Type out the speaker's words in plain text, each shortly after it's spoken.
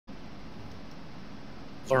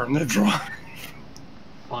learn to drive.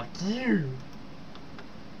 Fuck you.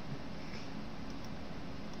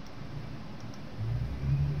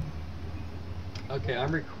 Okay,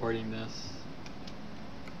 I'm recording this.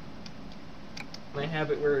 I have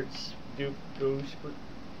it where it's goes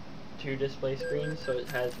to display screens, so it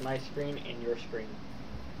has my screen and your screen.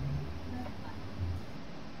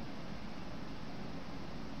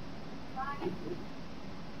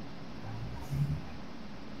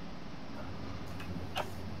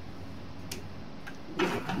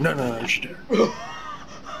 No, she did.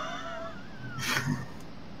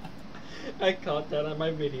 I caught that on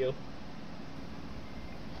my video.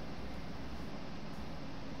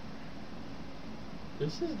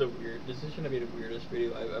 This is gonna be the weirdest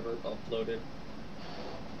video I've ever uploaded.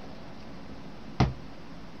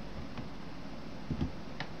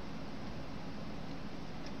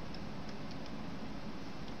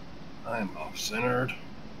 I'm off-centered.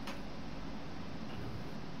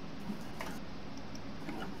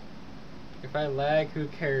 If I lag, who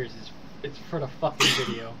cares? It's for the fucking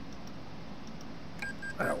video.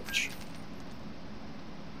 Ouch.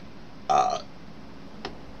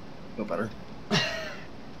 Feel better?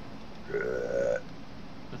 Does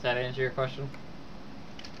that answer your question?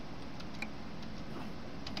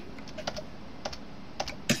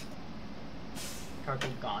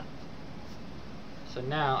 Cargo's gone. So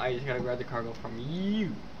now I just gotta grab the cargo from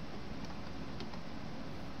you.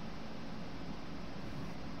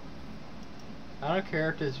 I don't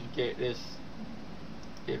care if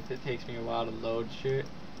if it takes me a while to load shit.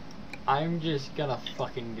 I'm just gonna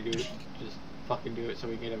fucking do it. Just fucking do it so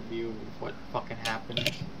we get a view of what fucking happens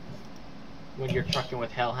when you're trucking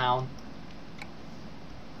with Hellhound.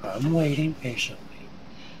 I'm waiting patiently.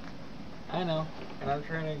 I know, and I'm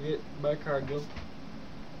trying to get my cargo.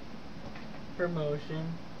 Promotion.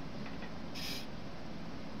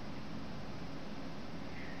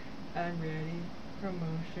 I'm ready.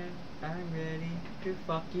 Promotion. I'm ready to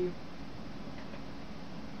fuck you.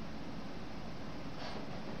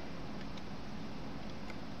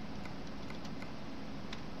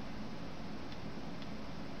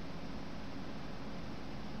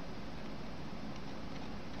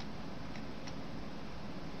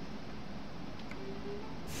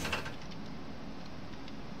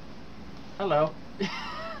 Hello.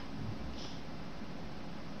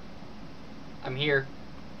 I'm here.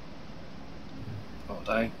 All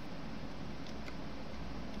day.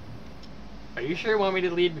 Are you sure you want me to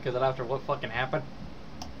lead? Because after what fucking happened?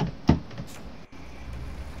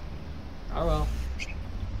 Oh well.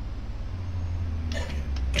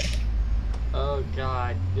 Oh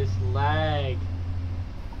god, this lag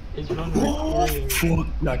is from recording.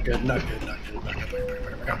 Not good, not good, not good, not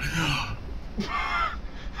good, not good.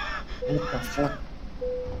 What the fuck?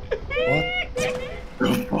 What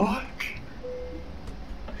the fuck?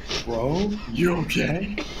 Bro, you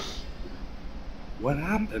okay? What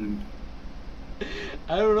happened?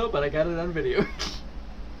 I don't know, but I got it on video.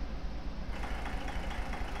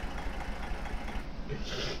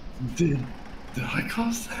 Did I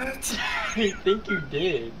cause that? I think you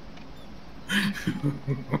did.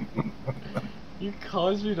 You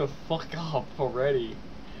caused me to fuck up already.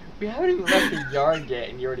 We haven't even left the yard yet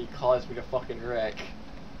and you already caused me to fucking wreck.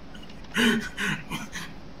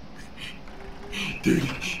 Dude,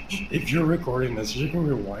 if you're recording this, you can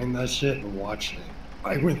rewind that shit and watch it.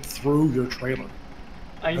 I went through your trailer.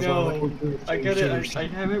 I That's know. why I went through I your got it. trailer. I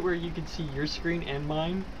have it where you can see your screen and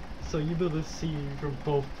mine, so you'll be able to see from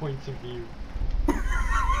both points of view.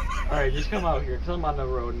 Alright, just come out here, because I'm on the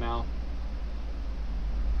road now.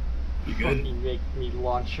 You good? Fucking make me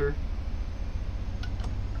launcher.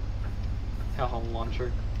 Hellhound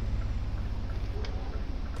launcher.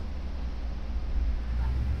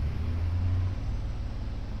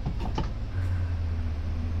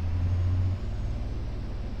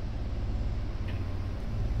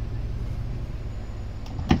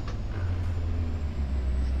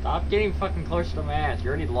 Stop getting fucking close to my ass. You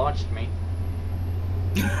already launched me.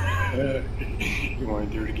 You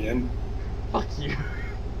want to do it again? Fuck you.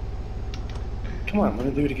 Come on, let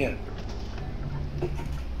me do it again.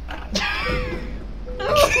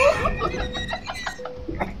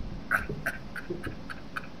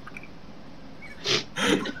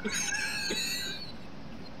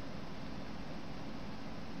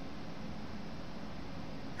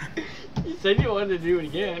 You said you wanted to do it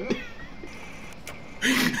again.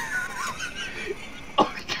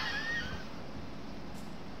 Oh, God.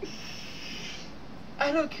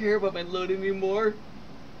 I don't care about my load anymore.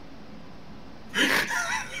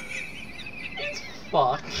 It's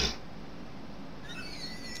fucked.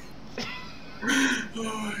 Oh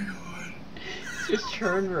my god. Just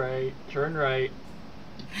turn right. Turn right.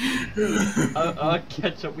 I'll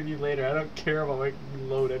catch up with you later. I don't care about making you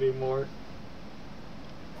load anymore.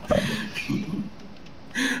 I'm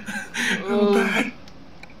bad.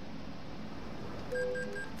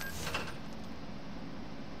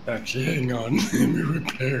 Actually, hang on. Let me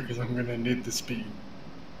repair because I'm gonna need the speed.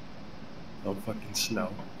 No fucking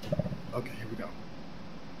snow. Okay, here we go.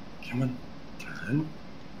 Come on, turn.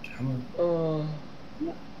 Come on.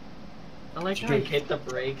 I like how I hit the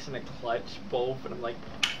brakes and the clutch both, and I'm like,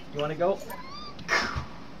 you wanna go?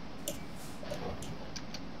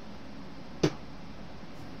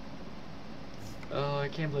 Oh, I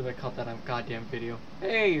can't believe I caught that on goddamn video.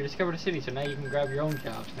 Hey, you discovered a city, so now you can grab your own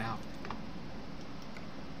jobs now.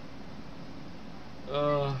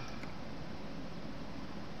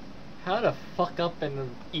 How to fuck up in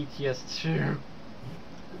an ETS2?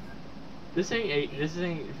 This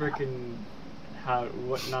ain't freaking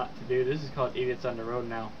what not to do. This is called Idiots on the Road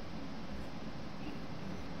now.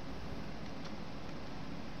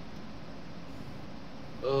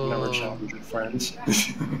 Never challenge your friends.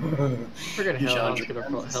 Freaking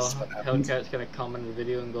Hellcat's gonna comment in the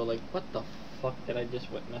video and go like, what the fuck did I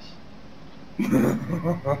just witness?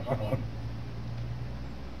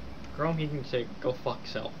 Chrome, he can say, go fuck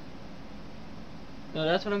self. No,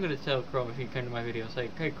 that's what I'm gonna tell Chrome if he come to my video. Say,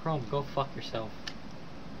 hey Chrome, go fuck yourself.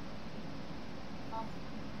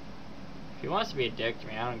 If he wants to be a dick to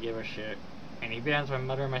me, I don't give a shit. And he bans my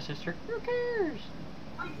mother and my sister, who cares?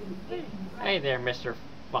 Hey there, Mr.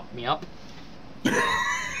 Fuck Me Up.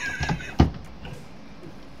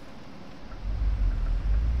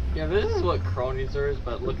 Yeah, this is what Chrome deserves,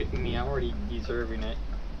 but look at me, I'm already deserving it.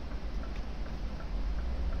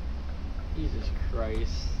 Jesus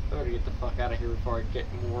Christ. I better get the fuck out of here before I get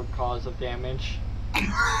more cause of damage.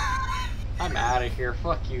 I'm out of here,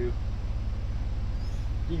 fuck you.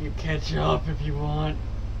 You can catch up if you want.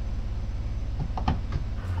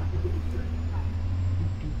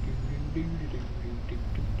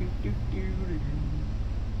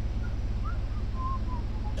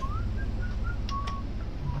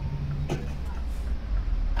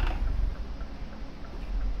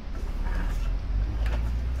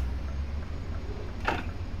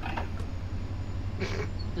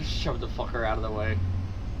 Just shove the fucker out of the way.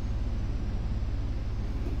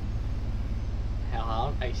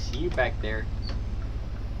 Hellhound, I see you back there.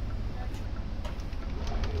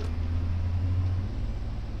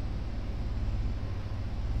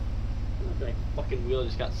 That fucking wheel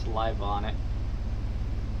just got saliva on it.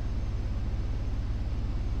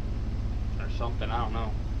 Or something, I don't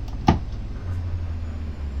know.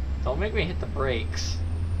 Don't make me hit the brakes.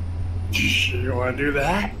 You wanna do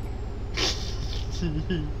that?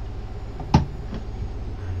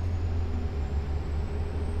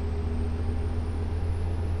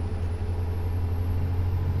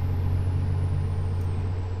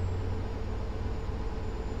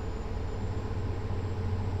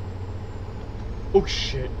 Oh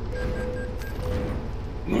shit.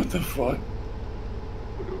 What the fuck?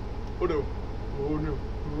 Oh no. Oh no.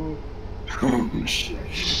 Oh. Oh shit.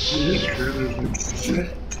 Shit.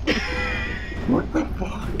 What the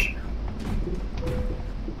fuck?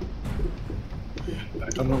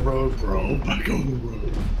 Back on the road, bro. Back on the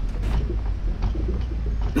road.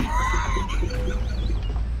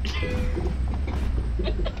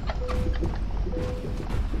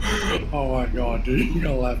 Oh my god, dude. You're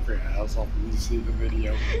gonna laugh your ass off when you see the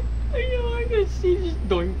video. I know, I can see just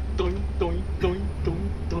doink, doink, doink, doink, doink,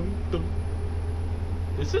 doink, doink.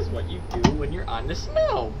 This is what you do when you're on the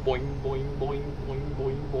snow. Boing, boing, boing, boing,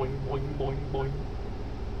 boing, boing, boing, boing, boing.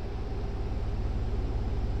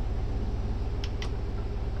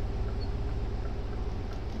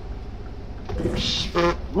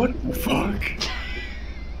 What the fuck?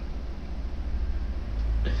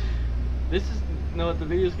 This is, no, what the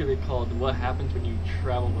video is gonna be called, What Happens When You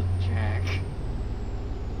Travel with Jack.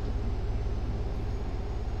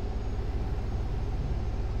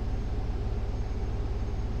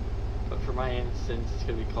 But for my instance, it's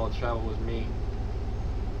gonna be called Travel With Me.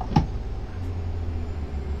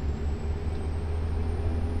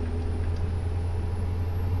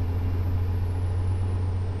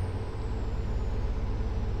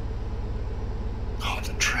 Oh,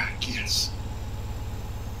 the track, yes.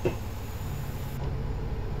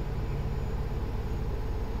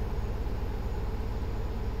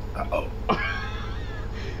 Uh-oh.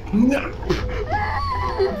 No!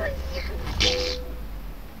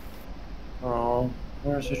 Oh,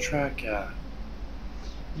 where's the track at?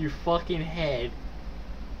 You fucking head.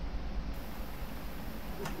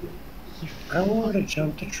 I want to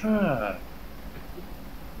jump the track.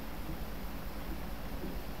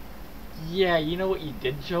 Yeah, you know what you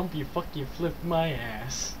did, jump? You fucking flipped my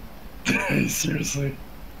ass. Seriously.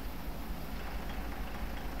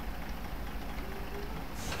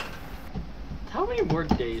 How many more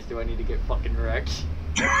days do I need to get fucking wrecked?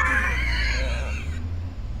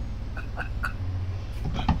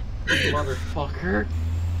 Motherfucker.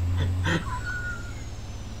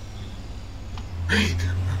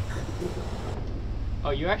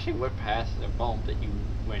 Oh, you actually went past the bump that you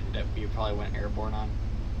probably went airborne on.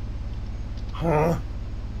 Huh?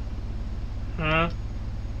 Huh?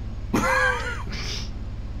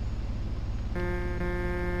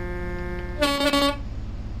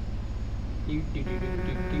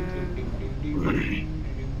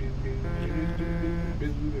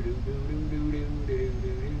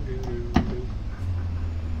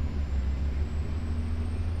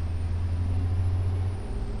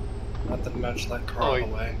 Nothing much that car on the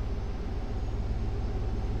way.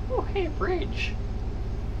 Oh, hey, bridge.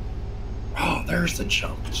 Oh, there's the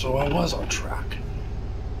jump. So I was on track.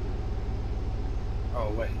 Oh,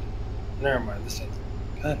 wait. Never mind. This ain't.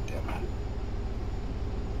 God damn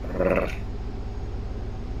it.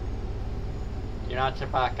 You're not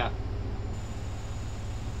Chewbacca.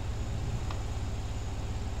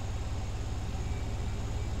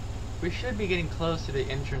 We should be getting close to the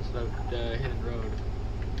entrance of the hidden road.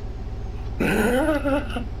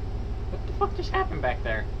 What the fuck just happened back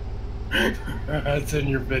there? That's in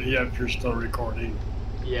your video if you're still recording.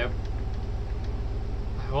 Yep.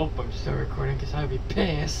 I hope I'm still recording because I'd be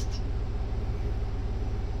pissed.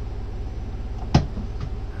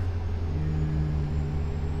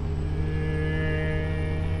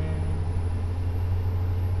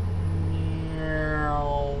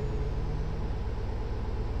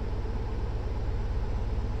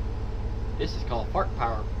 This is called fart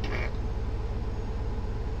power.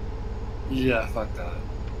 Yeah, fuck that.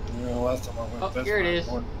 You know, last time I went. Oh, here it is.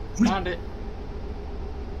 Found it.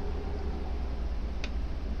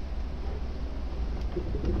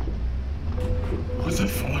 What the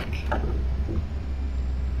fuck?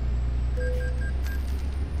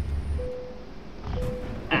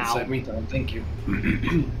 Ow. Set me down, thank you.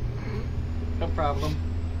 No problem.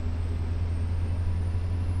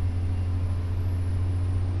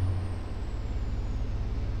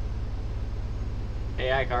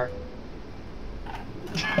 AI car.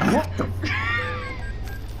 What the?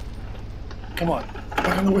 Come on,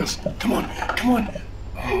 back on the wheels. Come on, come on.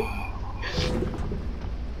 Oh,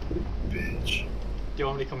 bitch. Do you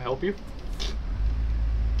want me to come help you?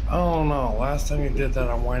 I don't know. Last time you did that,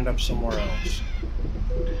 I wind up somewhere else.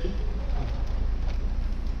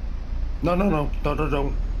 No, no, no,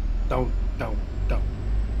 don't.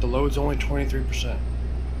 The load's only 23%.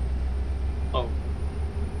 Oh.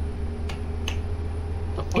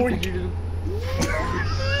 The fuck did you do?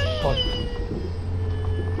 Fuck.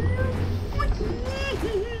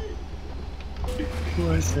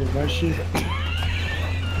 What I say, my shit.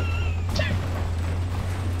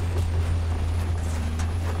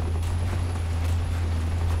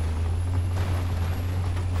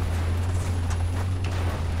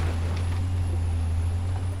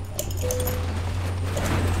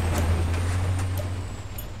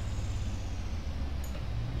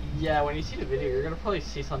 Yeah, when you see the video, you're gonna probably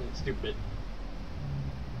see something stupid.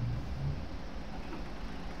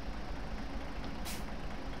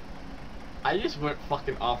 I just went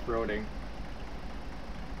fucking off-roading.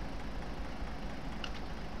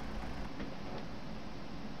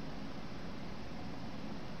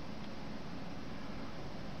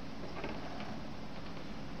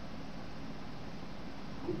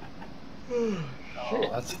 Oh,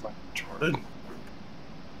 that's fucking retarded.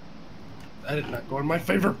 That did not go in my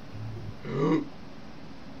favor. Yay!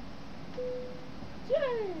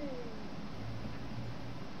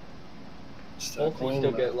 Hopefully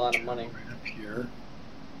still get a lot of money. Right up here.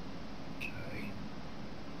 Okay.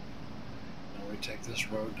 Now we take this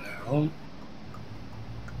road down.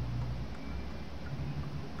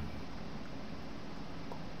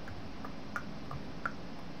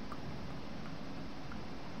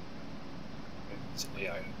 It's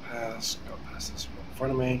AI to pass. Go past this one in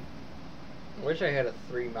front of me. I wish I had a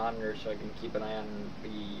 3 monitor so I can keep an eye on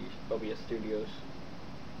the OBS Studios.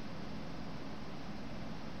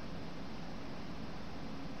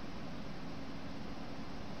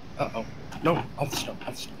 Uh-oh. No, off the snow,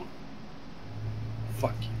 off the snow.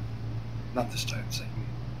 Fuck you. Not this time, Satan.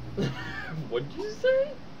 What'd you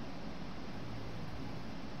say?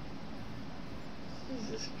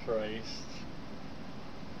 Jesus Christ.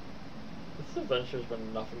 This adventure's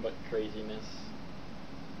been nothing but craziness.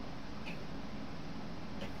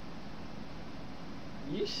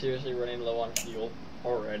 Are you seriously running low on fuel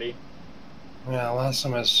already? Yeah, last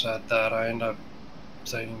time I said that, I ended up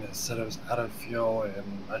saying it said it was out of fuel,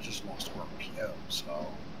 and I just lost RPM. So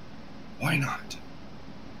why not?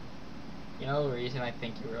 You know the reason I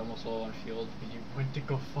think you were almost low on fuel is because you went to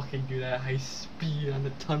go fucking do that high speed on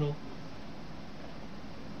the tunnel.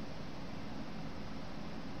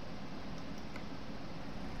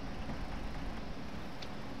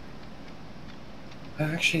 I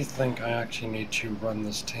actually think I actually need to run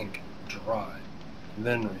this tank dry, and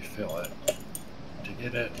then refill it to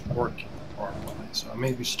get it working properly. So I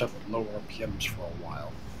may be stuck with low RPMs for a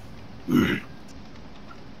while.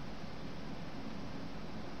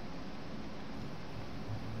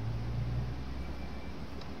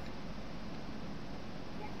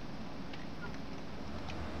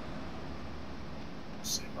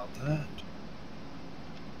 See about that.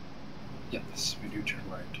 Yes, we do turn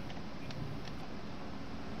right.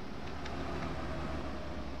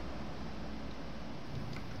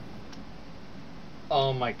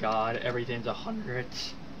 Oh my god, everything's 100.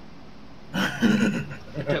 I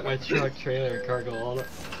got my truck, trailer, and cargo all at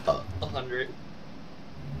 100.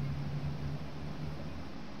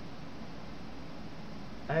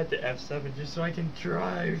 I had the F7 just so I can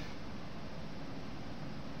drive.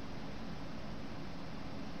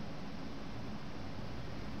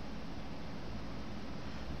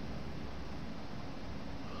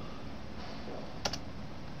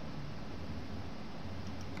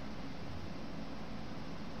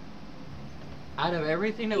 Out of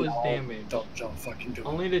everything that was damaged, Don't fucking do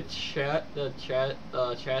only the chassis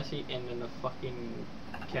and then the fucking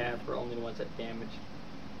cab were only the ones that damaged.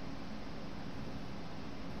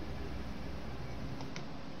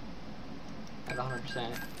 At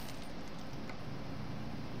 100%.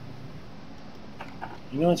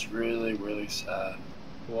 You know what's really, really sad?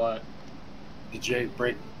 What? The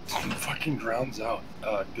jailbreak fucking drowns out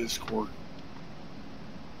Discord.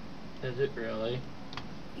 Is it really?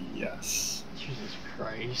 Yes. Jesus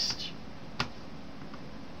Christ.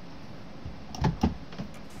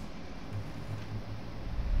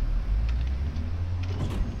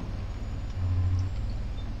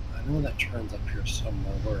 I know that turns up here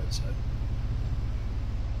somewhere. Where is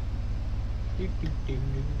it?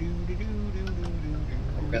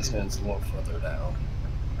 I'm guessing it's a little further down.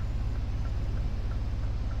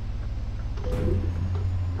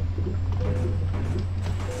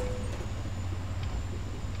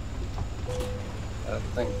 I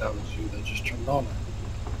think that was you that just turned on it.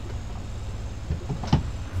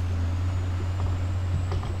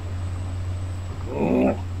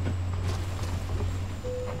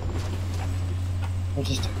 We'll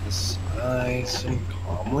just take this nice and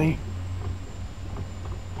calmly.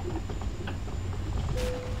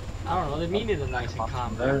 I don't know, they mean it nice and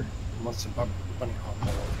calm there. Must have bunny hop all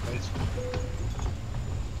over the place. What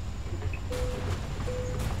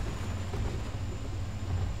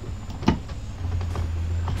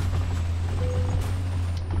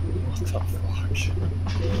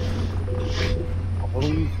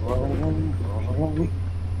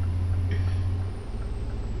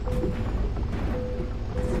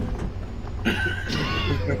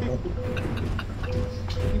the fuck?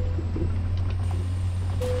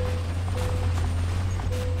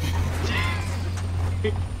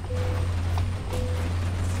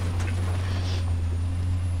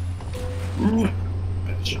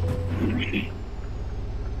 Bitch.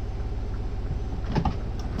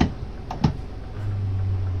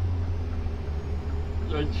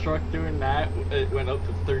 The truck doing that, it went up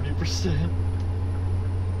to 30%.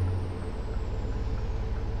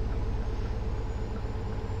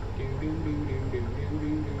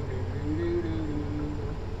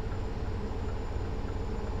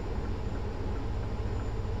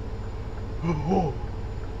 Oh.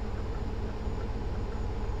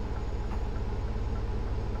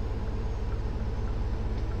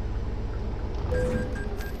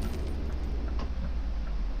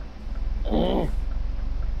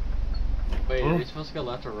 Wait, are we supposed to go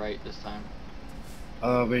left or right this time?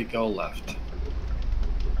 We go left.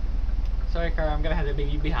 Sorry, car, I'm gonna have to leave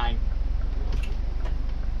you behind.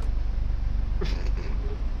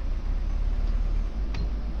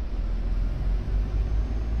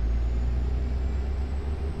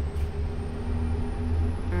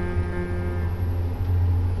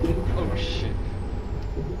 Oh shit.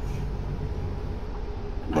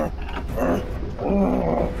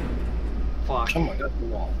 Fuck. Oh my god, the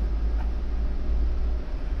wall.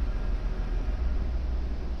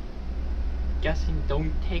 Guessing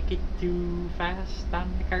don't take it too fast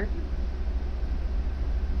on the curb.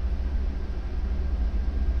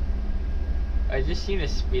 I just seen a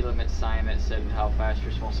speed limit sign that said how fast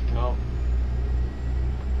you're supposed to go.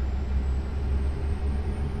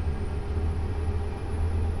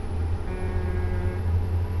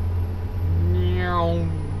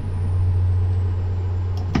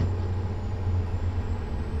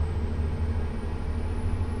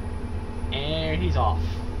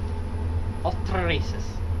 gracious.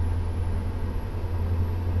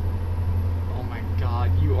 Oh my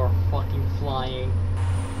god, you are fucking flying.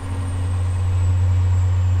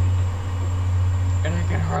 And I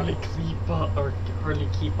can hardly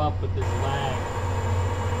keep up with this lag.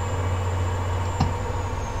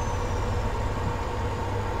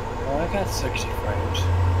 Well, I got 60 frames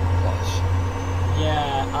plus.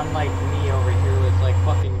 Yeah, unlike me over here with like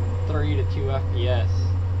fucking 3 to 2 FPS.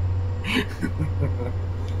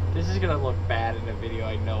 This is gonna look bad in the video,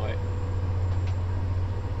 I know it.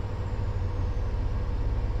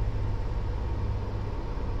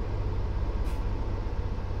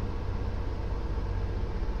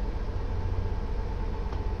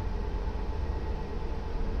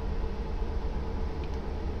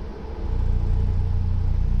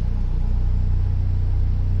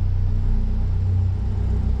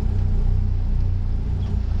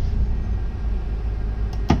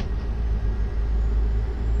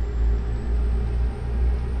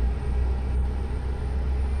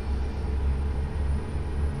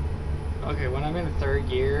 Okay, when I'm in third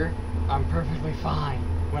gear, I'm perfectly fine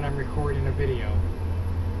when I'm recording a video.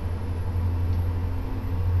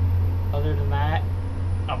 Other than that,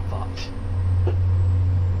 I'm fucked.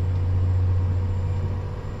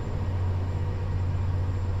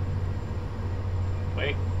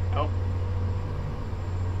 Wait, oh.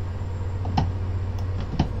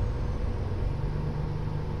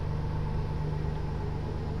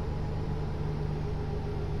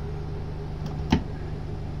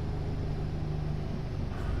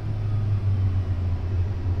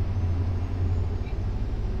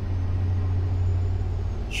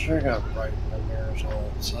 Sure got bright in the mirrors all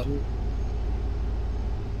of a sudden.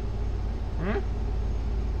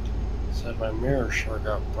 Said my mirror sure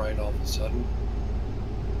got bright all of a sudden.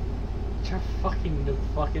 The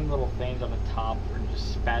fucking little things on the top are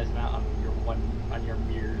just spazzing out on your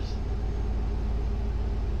mirrors.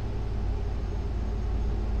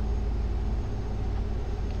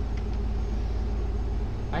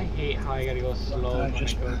 I hate how I gotta go slow when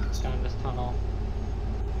I go down this tunnel.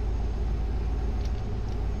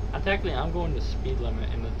 Technically, I'm going the speed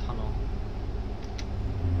limit in the tunnel.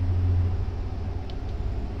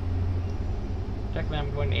 Technically,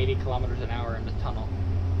 I'm going 80 kilometers an hour in the tunnel.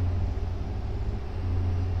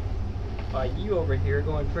 You over here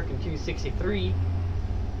going frickin' 263.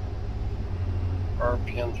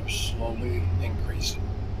 RPMs are slowly increasing.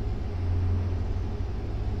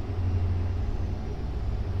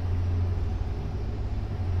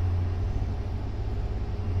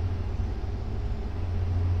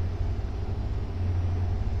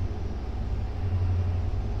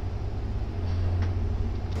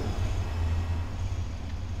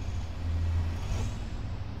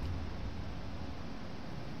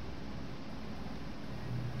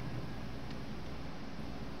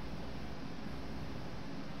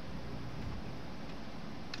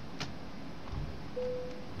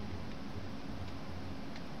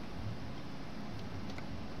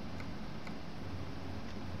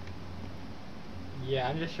 Yeah,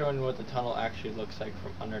 I'm just showing what the tunnel actually looks like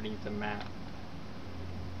from underneath the map.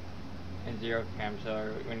 In zero cam,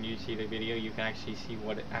 so when you see the video, you can actually see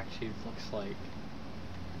what it actually looks like.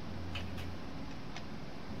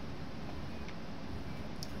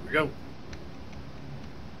 Here we go.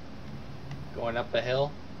 Going up the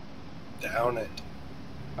hill? Down it.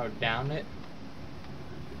 Oh, down it?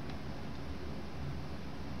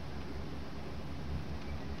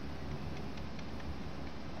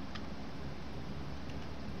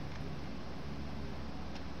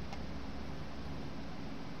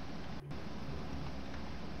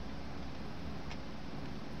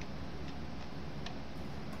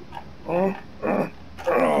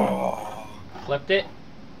 Flipped it?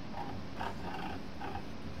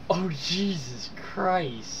 Oh, Jesus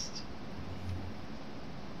Christ.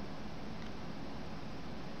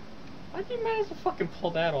 Why'd you manage to fucking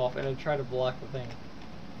pull that off and then try to block the thing?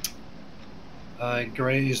 I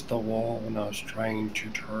grazed the wall when I was trying to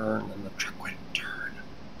turn, and the truck wouldn't turn.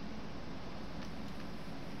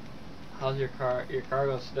 How's your car? Your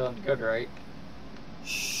cargo's still good, right?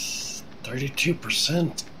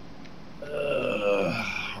 32%.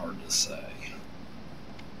 Hard to say.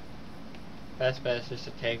 Best bet is just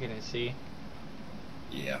to take it and see.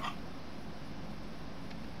 Yeah.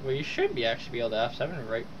 Well, you should actually be able to F7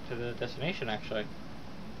 right to the destination, actually.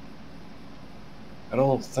 I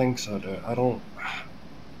don't think so, dude. I don't...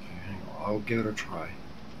 Hang on, I'll give it a try.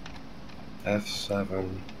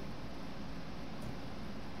 F7...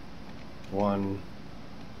 1...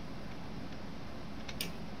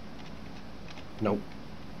 Nope.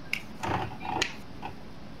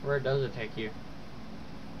 Where does it take you?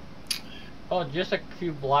 Oh, just a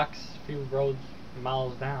few blocks, few roads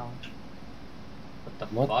miles down. What the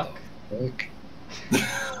What fuck? the fuck?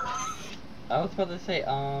 I was about to say,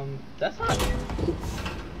 that's not.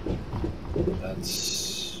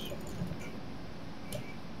 That's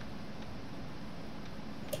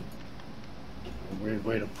a weird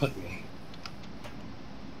way to put me.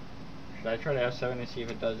 Should I try to F7 and see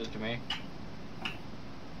if it does it to me?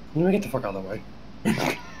 Let me get the fuck out of the way.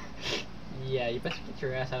 Yeah, you best get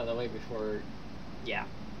your ass out of the way before. Yeah.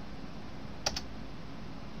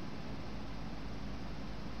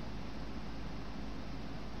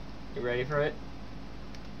 You ready for it?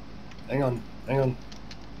 Hang on, hang on.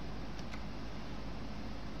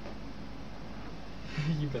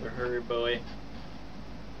 You better hurry, boy.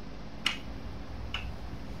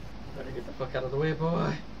 Better get the fuck out of the way,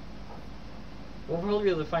 boy. We'll probably be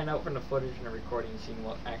able to find out from the footage and the recording, seeing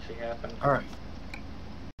what actually happened. Alright.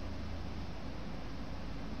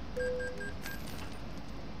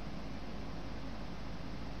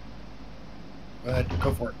 Go ahead,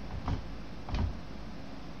 go for it.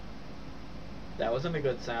 That wasn't a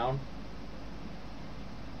good sound.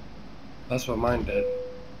 That's what mine did.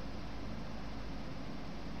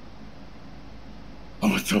 Oh,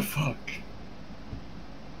 what the fuck?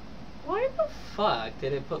 Why the fuck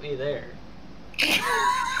did it put me there?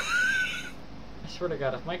 I swear to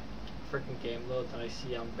God, if my freaking game loads and I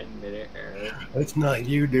see I'm in mid-air. It's not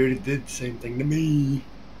you, dude. It did the same thing to me.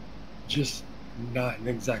 Just not in the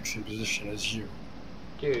exact same position as you.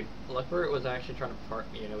 Dude, look where it was actually trying to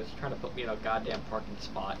park me, and it was trying to put me in a goddamn parking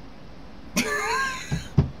spot.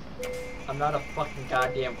 I'm not a fucking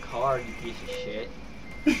goddamn car, you piece of shit.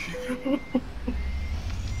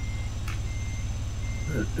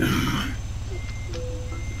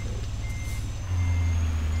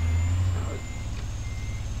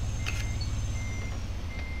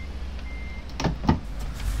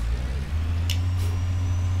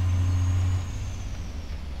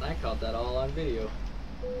 I caught that all on video.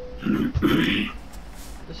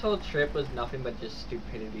 This whole trip was nothing but just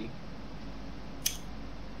stupidity.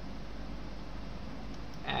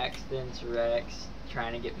 Accidents, wrecks,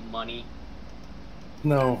 trying to get money.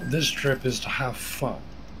 No, this trip is to have fun.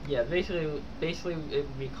 Yeah, basically it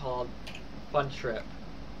would be called fun trip.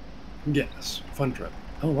 Yes, fun trip.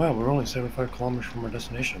 Oh wow, we're only 75 kilometers from our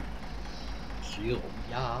destination. Shield.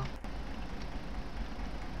 Yeah.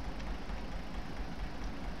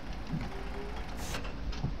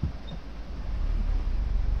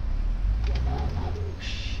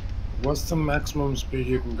 What's the maximum speed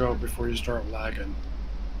you can go before you start lagging?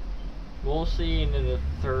 Mostly into the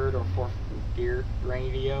third or fourth gear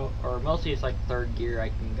radio, or mostly it's like third gear I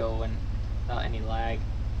can go in without any lag.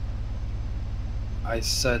 I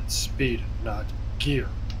said speed, not gear.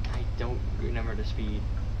 I don't remember the speed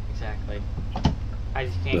exactly. I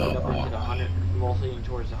just can't get up into the 100, mostly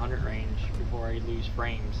towards the 100 range before I lose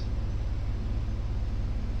frames.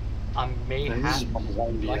 I may And this is have, a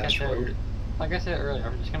windy ass road. like I said earlier,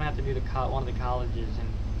 I'm just gonna have to do the one of the colleges and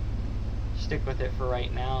stick with it for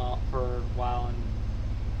right now for a while and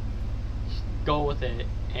just go with it,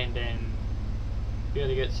 and then be able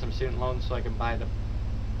to get some student loans so I can buy the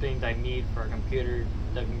things I need for a computer,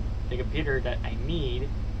 the computer that I need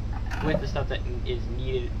with the stuff that is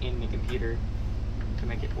needed in the computer to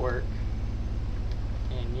make it work.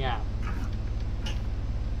 And yeah.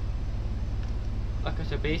 Okay,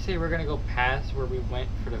 so basically we're gonna go past where we went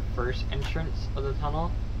for the first entrance of the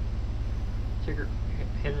tunnel, Secret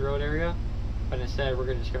Hidden Road area, but instead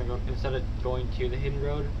we're just gonna go, instead of going to the hidden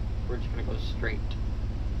road, we're just gonna go straight.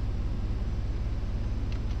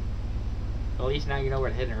 At least now you know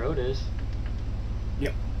where the hidden road is.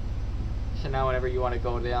 Yep. So now whenever you want to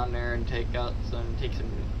go down there and take some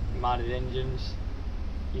modded engines,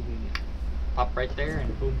 you can pop right there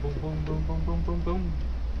and boom, boom, boom, boom, boom, boom, boom, boom.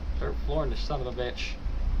 Start flooring the son of a bitch.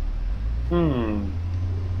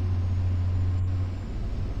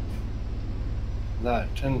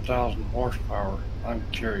 That 10,000 horsepower, I'm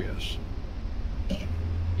curious.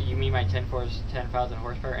 You mean my 10,000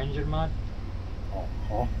 horsepower engine mod?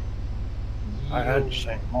 Uh-huh. I had the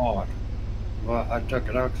same mod, but I took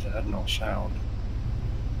it out because it had no sound.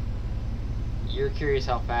 You're curious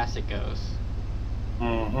how fast it goes.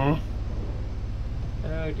 Mm-hmm.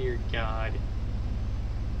 Oh dear God.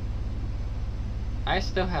 I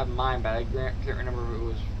still have mine, but I can't remember if it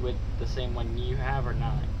was with the same one you have or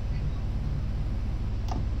not.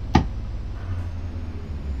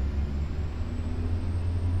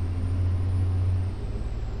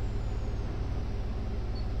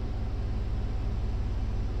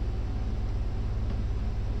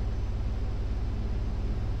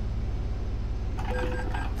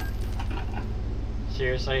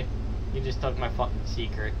 Seriously? You just took my fucking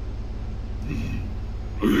secret.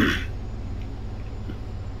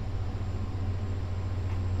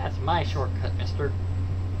 That's my shortcut, mister.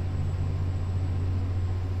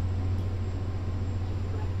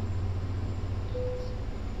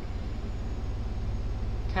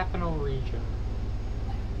 Capital Region.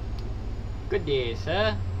 Good day,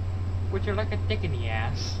 sir. Would you like a dick in the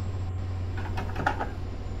ass?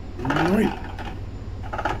 Right.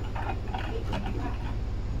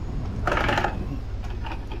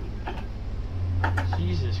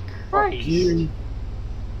 Jesus Christ. You.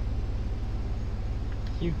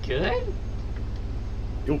 You good?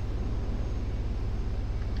 Yo.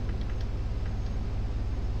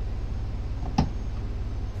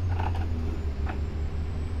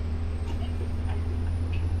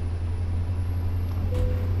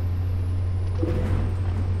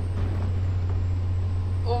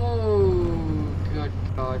 Oh, good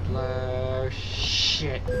God,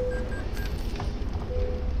 shit.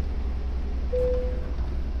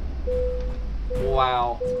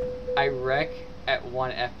 Wow, I wreck at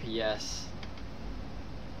 1 FPS.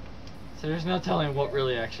 So there's no telling what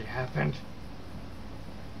really actually happened.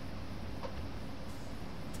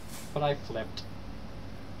 But I flipped.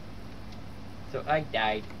 So I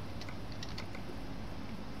died.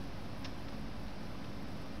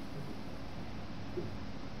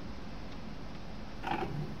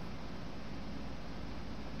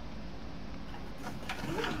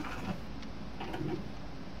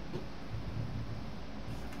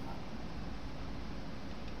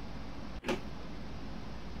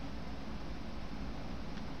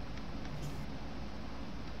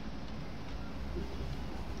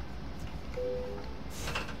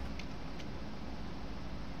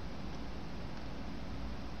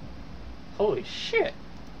 Holy shit.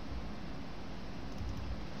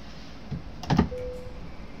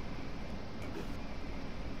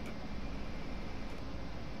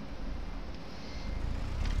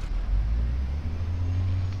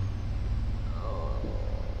 Oh,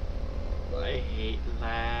 I hate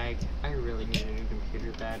lag. I really need a new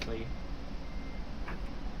computer badly.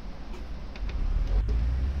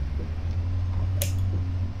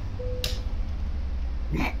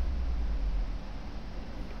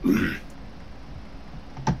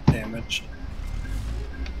 Damaged.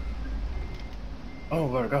 Oh,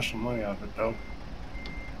 but I got some money out of it though.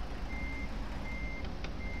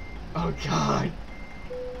 Oh God.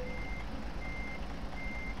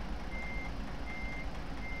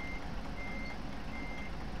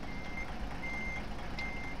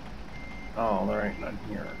 Oh, there ain't none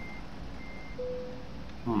here.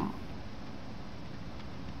 Hmm.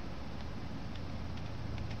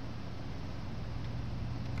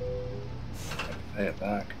 Gotta pay it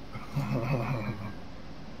back.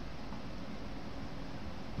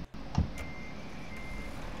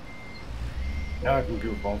 Now I can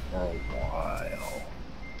goof off for a while.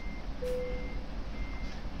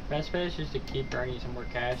 Best bet is just to keep earning some more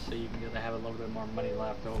cash so you can be able to have a little bit more money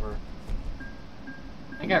left over.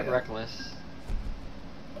 I got reckless.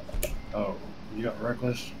 Oh, you got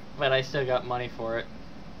reckless? But I still got money for it.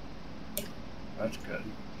 That's good.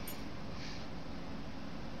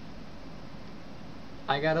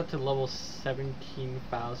 I got up to level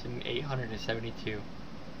 17,872.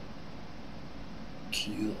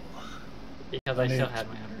 Cool. Because I still had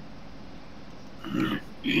my 100.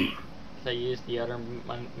 So I used the other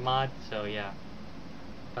mod, so yeah.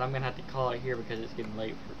 But I'm gonna have to call it here because it's getting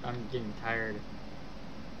late. I'm getting tired.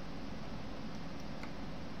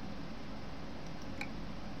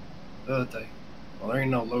 The other day. Well, there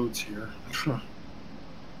ain't no loads here. I'm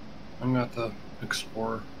gonna have to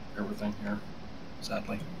explore everything here,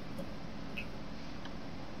 sadly.